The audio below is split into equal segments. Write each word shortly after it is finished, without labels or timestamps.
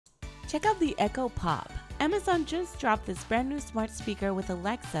Check out the Echo Pop. Amazon just dropped this brand new smart speaker with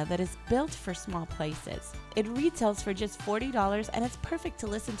Alexa that is built for small places. It retails for just $40 and it's perfect to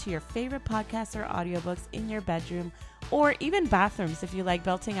listen to your favorite podcasts or audiobooks in your bedroom or even bathrooms if you like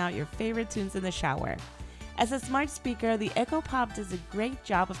belting out your favorite tunes in the shower. As a smart speaker, the Echo Pop does a great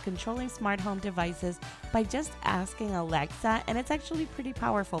job of controlling smart home devices by just asking Alexa, and it's actually pretty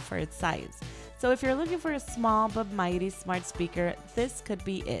powerful for its size. So if you're looking for a small but mighty smart speaker, this could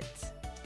be it.